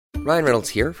Ryan Reynolds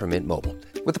here from Mint Mobile.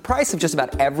 With the price of just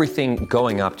about everything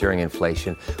going up during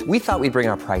inflation, we thought we'd bring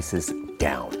our prices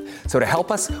down. So to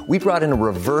help us, we brought in a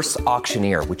reverse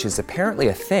auctioneer, which is apparently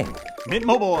a thing. Mint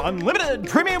Mobile Unlimited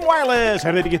Premium Wireless.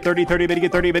 How to get 30, 30, bit to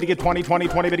get 30, bit to get 20, 20,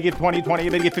 20, bit to get 20, 20,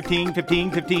 bit to get 15,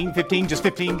 15, 15, 15, just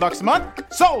 $15 a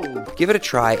month? Sold! Give it a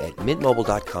try at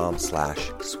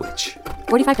mintmobile.com/switch.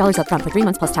 $45 up front for 3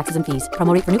 months plus taxes and fees.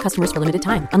 Promo rate for new customers for limited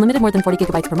time. Unlimited more than 40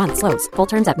 gigabytes per month. Slows full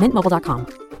terms at mintmobile.com.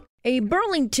 A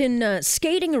Burlington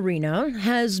skating arena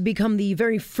has become the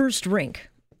very first rink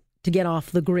to get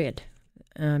off the grid.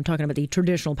 I'm talking about the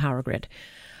traditional power grid.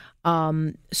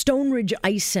 Stone Ridge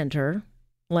Ice Center,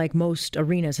 like most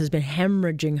arenas, has been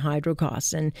hemorrhaging hydro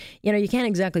costs. And, you can't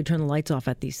exactly turn the lights off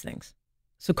at these things.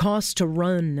 So costs to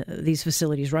run these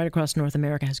facilities right across North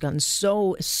America has gotten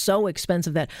so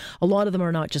expensive that a lot of them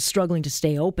are not just struggling to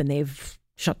stay open, they've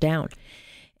shut down.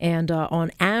 And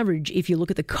on average, if you look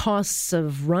at the costs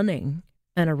of running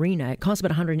an arena, it costs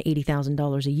about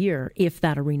 $180,000 a year if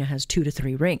that arena has 2 to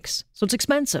 3 rinks. So it's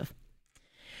expensive.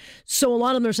 So a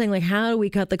lot of them are saying, how do we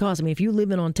cut the costs? I mean, if you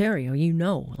live in Ontario, you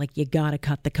got to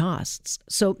cut the costs.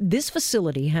 So this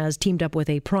facility has teamed up with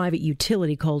a private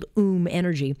utility called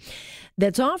Energy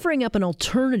that's offering up an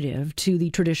alternative to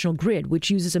the traditional grid, which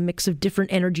uses a mix of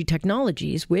different energy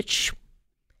technologies, which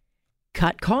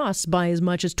cut costs by as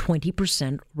much as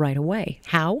 20% right away.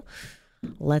 How?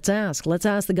 Let's ask. Let's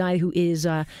ask the guy who is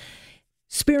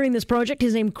spearheading this project.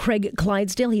 His name is Craig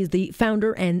Clydesdale. He's the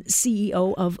founder and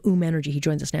CEO of Energy. He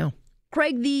joins us now.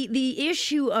 Craig, the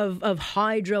issue of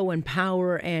hydro and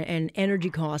power and energy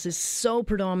costs is so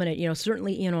predominant,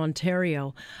 certainly in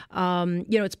Ontario.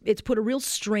 It's put a real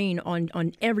strain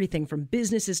on everything from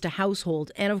businesses to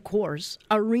households and, of course,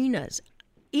 arenas.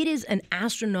 It is an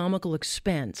astronomical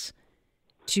expense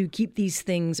to keep these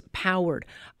things powered.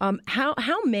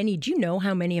 How many, do you know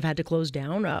how many have had to close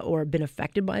down or been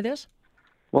affected by this?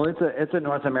 Well, it's a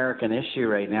North American issue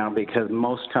right now because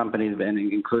most companies, and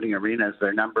including arenas,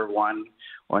 their number one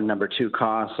or number two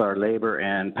costs are labor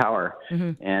and power.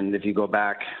 Mm-hmm. And if you go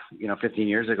back, 15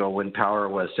 years ago when power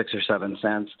was 6 or 7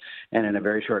 cents, and in a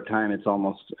very short time it's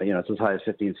almost, it's as high as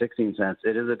 15, 16 cents,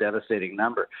 it is a devastating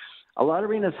number. A lot of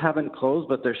arenas haven't closed,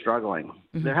 but they're struggling.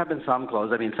 Mm-hmm. There have been some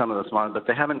closed. Some of the smaller, but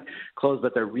they haven't closed,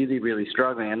 but they're really, really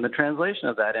struggling. And the translation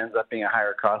of that ends up being a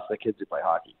higher cost for the kids who play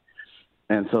hockey.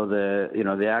 And so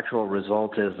the actual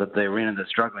result is that the arena that's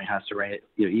struggling has to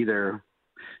either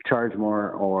charge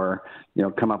more or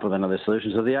come up with another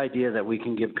solution. So the idea that we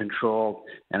can give control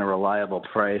and a reliable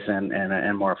price and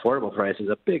more affordable price is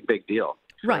a big, big deal.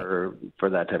 Right. For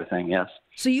that type of thing, yes.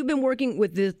 So you've been working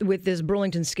with this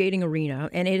Burlington skating arena,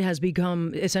 and it has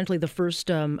become essentially the first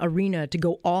arena to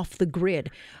go off the grid.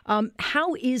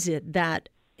 How is it that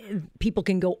people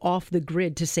can go off the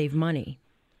grid to save money?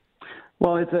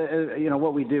 Well, it's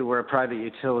what we do. We're a private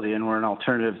utility, and we're an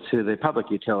alternative to the public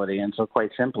utility. And so,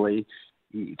 quite simply,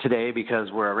 today,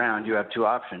 because we're around, you have 2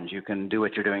 options. You can do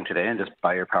what you're doing today and just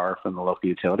buy your power from the local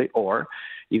utility, or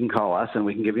you can call us and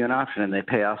we can give you an option, and they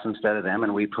pay us instead of them,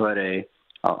 and we put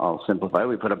I'll simplify,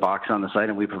 we put a box on the site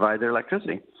and we provide their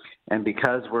electricity. And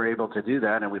because we're able to do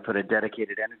that and we put a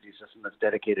dedicated energy system that's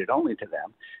dedicated only to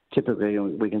them, typically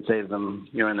we can save them,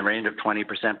 in the range of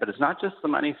 20%, but it's not just the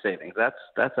money savings.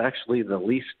 That's actually the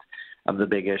least of the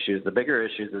big issues. The bigger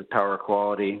issues is power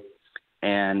quality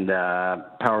and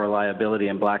power reliability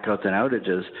and blackouts and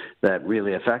outages that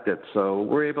really affect it. So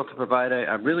we're able to provide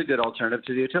a really good alternative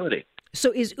to the utility.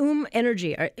 So is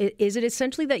Energy, is it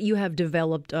essentially that you have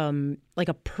developed like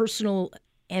a personal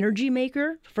energy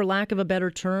maker, for lack of a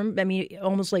better term? I mean,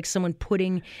 almost like someone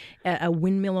putting a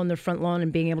windmill on their front lawn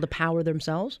and being able to power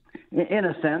themselves? In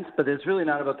a sense, but it's really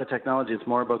not about the technology. It's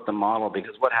more about the model,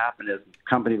 because what happened is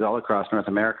companies all across North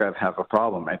America have a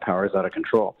problem, right? Power is out of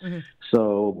control. Mm-hmm.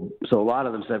 So a lot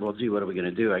of them said, well, gee, what are we going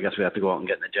to do? I guess we have to go out and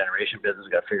get in the generation business.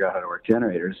 We've got to figure out how to work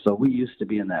generators. So we used to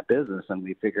be in that business, and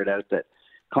we figured out that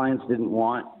clients didn't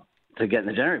want to get in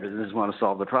the generator business, just want to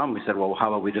solve the problem. We said, well, how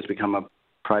about we just become a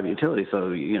private utility? So,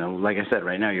 like I said,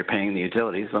 right now you're paying the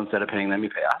utilities. So instead of paying them, you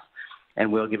pay us, and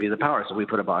we'll give you the power. So we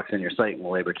put a box in your site, and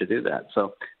we're able to do that.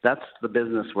 So that's the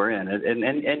business we're in.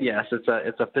 And yes, it's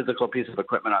a physical piece of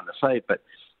equipment on the site, but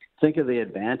think of the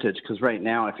advantage, because right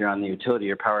now, if you're on the utility,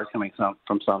 your power is coming from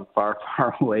some far,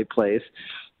 far away place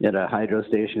at a hydro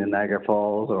station in Niagara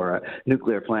Falls or a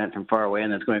nuclear plant from far away,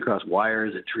 and it's going across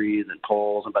wires and trees and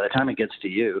poles. And by the time it gets to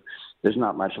you, there's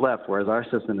not much left, whereas our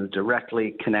system is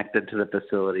directly connected to the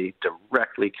facility,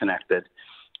 directly connected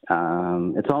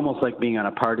It's almost like being on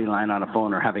a party line on a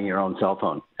phone or having your own cell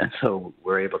phone. And so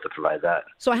we're able to provide that.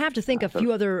 So I have to think a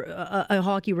few other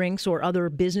hockey rinks or other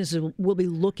businesses will be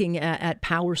looking at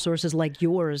power sources like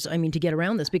yours, to get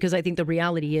around this, because I think the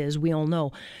reality is, we all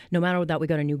know, no matter that we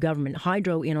got a new government,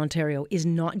 hydro in Ontario is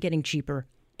not getting cheaper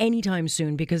anytime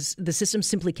soon because the system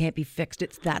simply can't be fixed.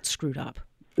 It's that screwed up.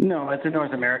 No, it's a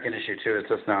North American issue too.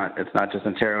 It's not just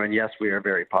Ontario. And yes, we are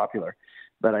very popular.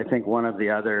 But I think one of the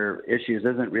other issues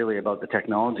isn't really about the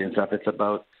technology and stuff. It's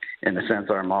about, in a sense,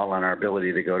 our model and our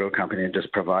ability to go to a company and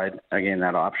just provide, again,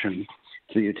 that option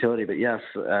to the utility. But yes,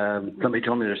 somebody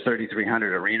told me there's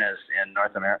 3,300 arenas in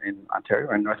North America, in Ontario,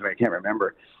 or in North America. I can't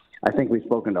remember. I think we've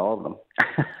spoken to all of them.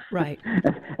 Right.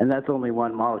 And that's only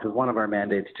one model, because one of our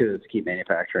mandates, too, is to keep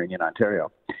manufacturing in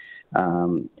Ontario.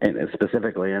 And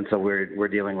specifically, and so we're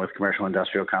dealing with commercial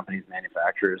industrial companies,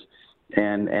 manufacturers,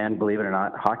 and believe it or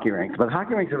not, hockey rinks. But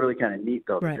hockey rinks are really kind of neat,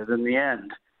 though, right, because in the end,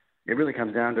 it really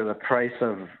comes down to the price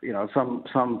of,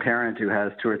 some parent who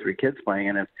has 2 or 3 kids playing,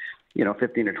 and it's,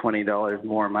 $15 or $20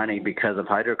 more money because of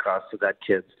hydro costs to that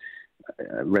kid's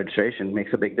registration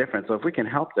makes a big difference. So if we can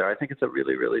help there, I think it's a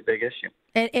really, really big issue.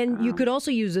 And you could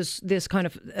also use this kind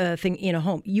of thing in a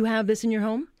home. You have this in your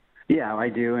home? Yeah, I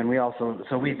do, and we also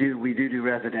we do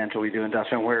residential, we do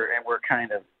industrial, and we're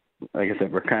kind of, like I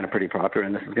said, we're kind of pretty popular,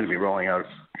 and this is going to be rolling out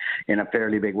in a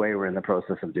fairly big way. We're in the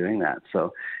process of doing that.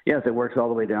 So yes, it works all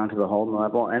the way down to the home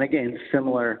level, and again,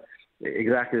 similar,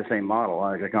 exactly the same model.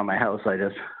 Like on my house, I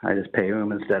just pay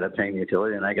them instead of paying the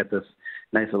utility, and I get this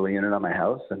nice little unit on my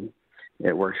house, and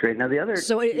it works great. Now the other,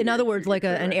 so in other words, like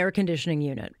an air conditioning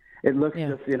unit. It looks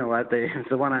just,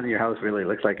 the one on your house really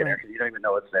looks like an air conditioner. You don't even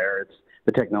know it's there.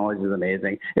 The technology is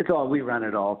amazing. We run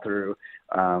it all through,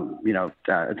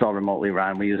 it's all remotely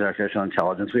run. We use artificial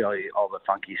intelligence. We all the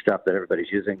funky stuff that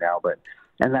everybody's using now,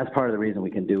 and that's part of the reason we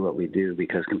can do what we do,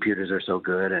 because computers are so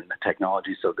good and the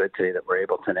technology is so good today that we're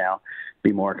able to now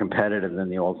be more competitive than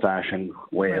the old-fashioned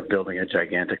way of building a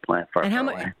gigantic plant far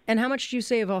away. And how much do you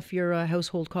save off your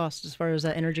household costs as far as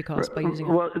energy costs by using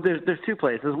it? Well, there's 2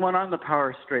 places. One, on the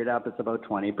power straight up, it's about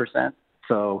 20%.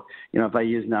 So, if I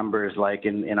use numbers like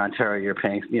in Ontario, you're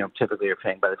paying, typically you're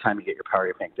paying, by the time you get your power,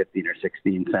 you're paying 15 or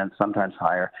 16 cents, sometimes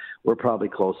higher. We're probably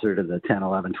closer to the 10,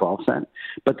 11, 12 cent.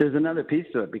 But there's another piece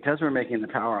to it. Because we're making the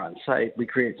power on site, we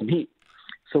create some heat.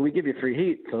 So we give you free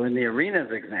heat. So in the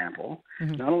arenas example,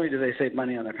 not only do they save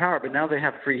money on their power, but now they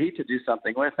have free heat to do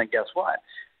something with. And guess what?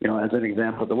 As an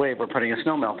example of the wave, we're putting a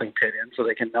snow melting pit in so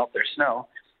they can melt their snow,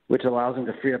 which allows them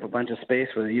to free up a bunch of space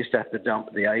where they used to have to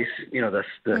dump the ice,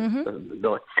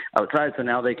 the outside. So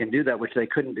now they can do that, which they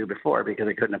couldn't do before because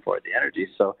they couldn't afford the energy.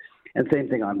 So, and same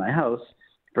thing on my house.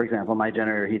 For example, my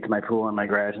generator heats my pool and my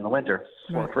garage in the winter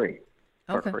for free.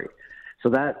 So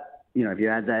that, if you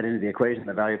add that into the equation,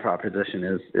 the value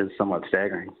proposition is somewhat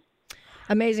staggering.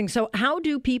 Amazing. So how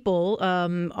do people,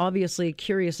 obviously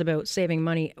curious about saving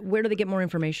money, where do they get more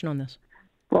information on this?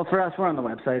 Well, for us, we're on the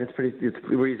website.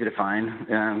 We're easy to find,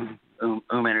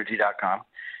 oomenergy.com,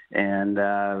 and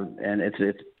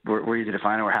we're easy to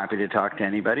find, and we're happy to talk to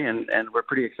anybody, and we're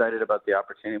pretty excited about the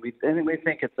opportunity. We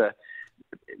think it's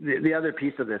the other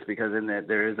piece of this, because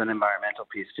there is an environmental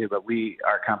piece too, but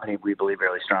our company, we believe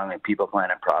really strongly in people,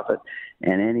 planet, profit,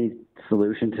 and any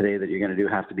solution today that you're going to do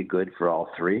has to be good for all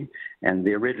 3. And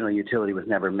the original utility was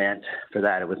never meant for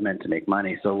that. It was meant to make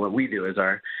money. So what we do is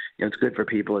it's good for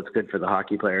people, it's good for the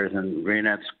hockey players, and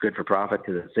it's good for profit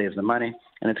because it saves them money,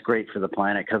 and it's great for the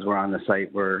planet because we're on the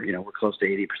site where, we're close to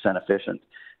 80% efficient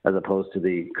as opposed to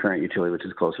the current utility, which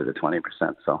is closer to 20%.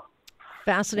 So.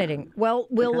 Fascinating. Well,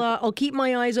 I'll keep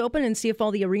my eyes open and see if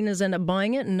all the arenas end up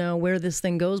buying it and where this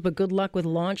thing goes. But good luck with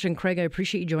launch. And Craig, I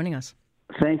appreciate you joining us.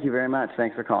 Thank you very much.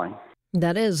 Thanks for calling.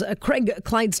 That is Craig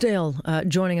Clydesdale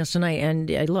joining us tonight.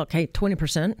 And look, hey,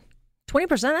 20%,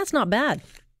 that's not bad.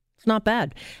 It's not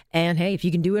bad. And hey, if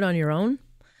you can do it on your own,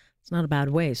 it's not a bad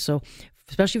way. So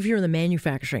especially if you're in the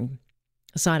manufacturing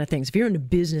side of things, if you're in a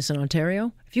business in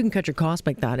Ontario, if you can cut your costs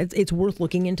like that, it's worth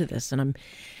looking into this. And I'm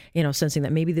sensing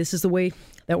that maybe this is the way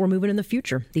that we're moving in the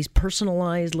future. These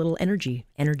personalized little energy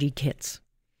kits.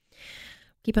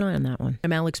 Keep an eye on that one.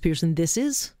 I'm Alex Pearson. This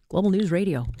is Global News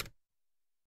Radio.